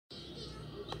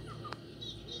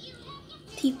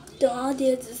He thought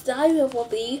the desirable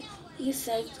be. He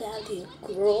said that the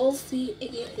girls he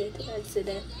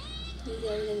accident.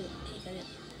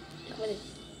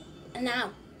 And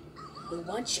now we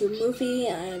watch your movie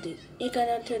and it got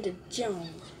into the jump.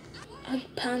 I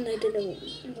pounded the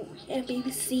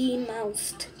BBC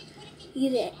mouse.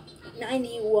 Either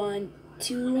 91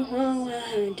 to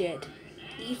 100.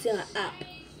 These are up.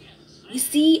 You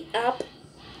see up.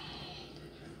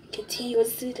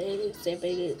 Continuously on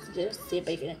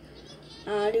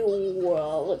the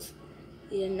world.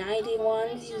 In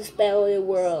 91, you spell the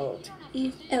world.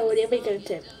 If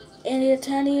elevated and the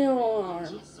tiny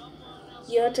arm,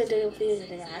 you're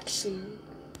the action.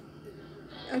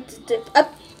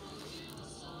 Up.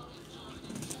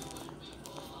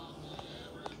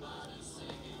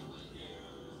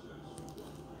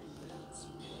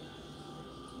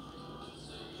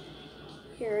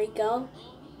 Here we go.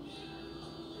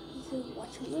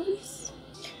 Watch movies.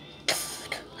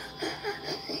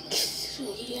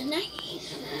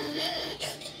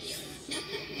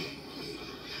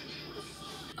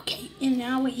 Okay, and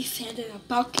now we send a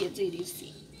bucket that you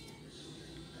see.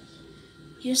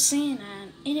 You're saying that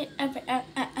it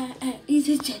is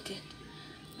ejected.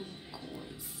 Of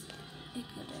course, it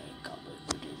could go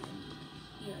with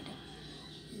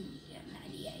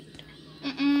 98.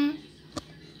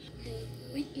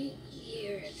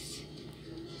 Years.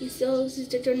 So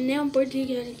the number you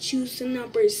gotta choose the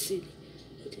numbers. The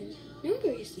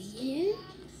numbers, yeah.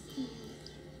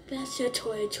 That's your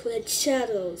toy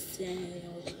shadows.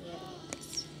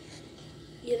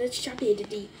 Yeah, that's choppy to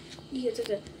be. You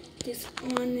get this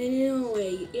on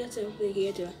anyway. You have to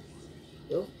get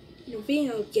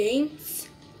video games.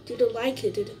 Do you like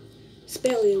it?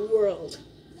 Spell the world.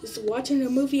 Just watching a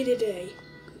movie today.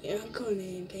 Yeah, I'm going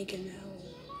to make it now.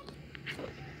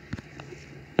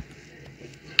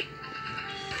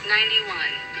 91.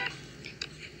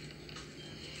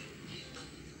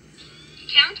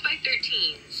 Count by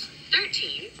 13s.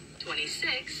 13,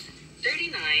 26,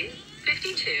 39,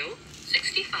 52,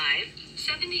 65,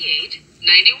 78,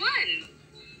 91.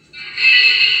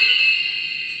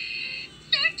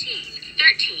 13,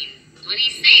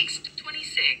 26,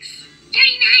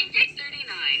 39,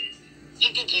 52,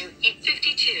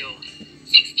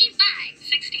 65,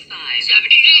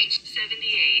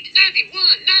 78,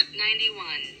 91.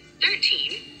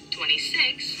 13,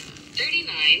 26,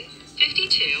 39,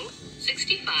 52,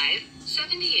 65,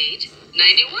 78,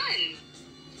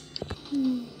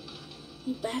 91.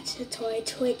 Back to toy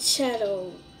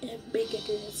shadow and make it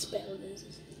in a spell.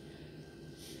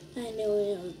 I know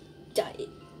it'll die.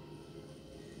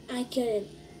 I get it.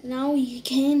 Now you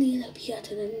can lead up here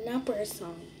to the number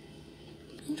song.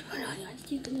 And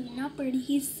the number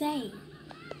he's saying.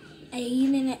 8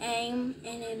 and an aim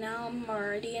and a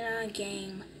number in a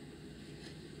game.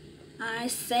 I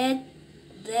said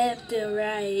that the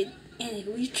right and a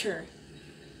reacher.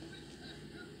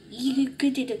 You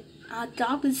could do a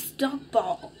dog with stock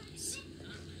balls.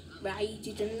 Right,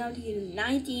 you didn't know you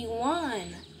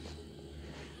 91.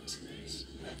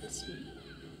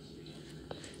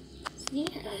 Yeah,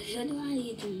 should I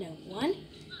you didn't know one?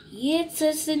 Yes,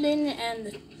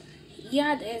 and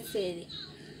yeah, that's it.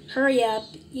 Hurry up,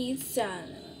 it's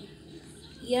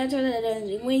yeah,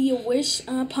 when you wish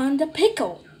upon the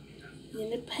pickle. In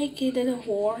the pickle, the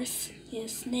horse, the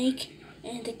snake,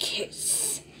 and the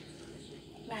kiss.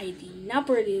 Right, the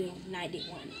number is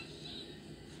 91.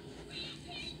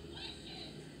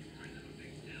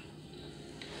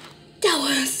 That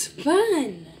was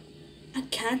fun. I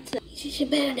can't. You should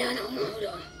better not hold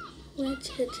on. Let's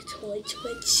hit the toy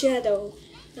shadow.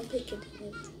 I'm picking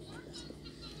it.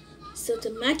 So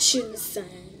the matching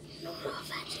sign. No more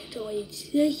matching toys.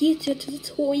 You to the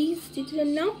toys to the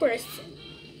numbers.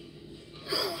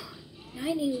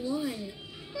 91.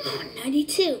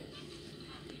 92.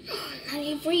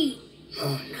 93.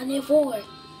 94.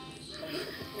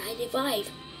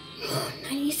 95.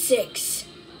 96.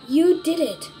 You did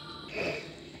it.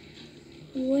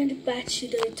 Went back to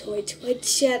the toy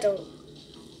shadow.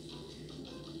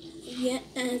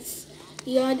 Yes,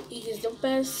 yeah, is the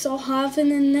best so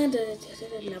often another.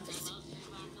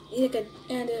 You can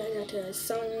add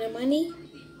some money.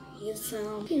 Is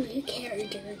your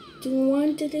character. Do you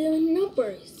want to do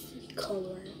numbers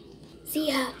color? See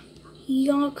ya.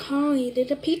 Your car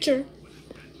did a picture.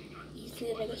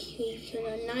 He's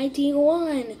like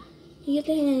 91. You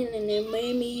think it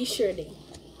made me shirty.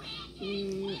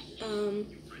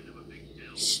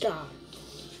 Stop.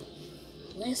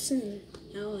 Listen,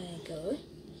 how I go.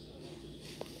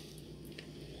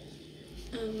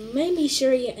 Maybe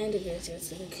sure you end of it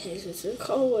just in case it's a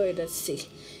color. Let's see.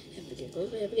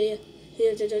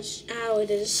 Hour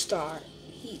to start.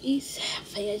 He's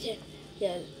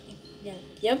yeah,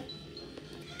 yep.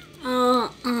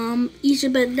 You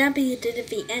should but not be to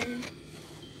the end.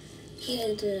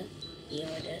 Here the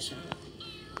this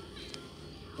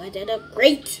but that up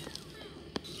great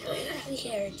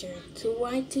character to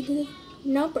write to the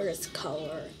numbers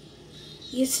color.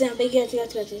 You sound because you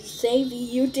got to save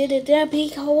you did it that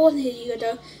big hole you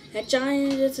got a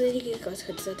giant and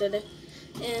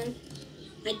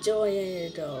I joined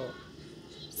it though.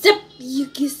 Zip you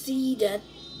can see that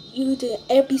you did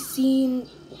ABC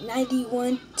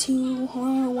 91 to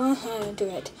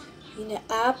 100. You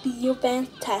know, you're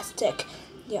fantastic.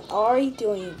 You're already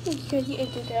doing because you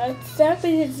did that.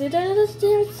 Exactly, it's a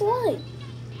slide.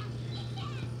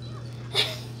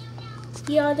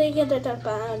 Yeah, they get the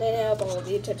bound and elbow.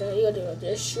 You do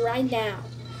this right now.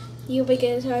 You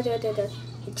begin to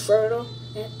turtle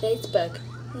and Facebook.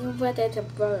 You put it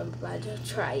to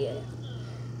try it.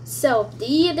 So, do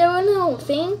you know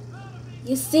thing?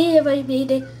 You see if I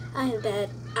made it and that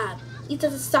you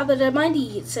just stop at the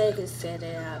money so you said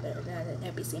it out of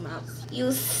Abcmouse.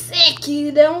 You sick,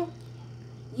 you know?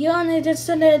 You only just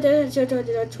send it to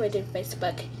Twitter,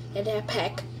 Facebook, and that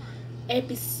pack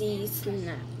ABC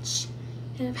Snatch.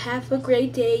 And have a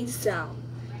great day, so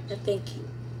thank you.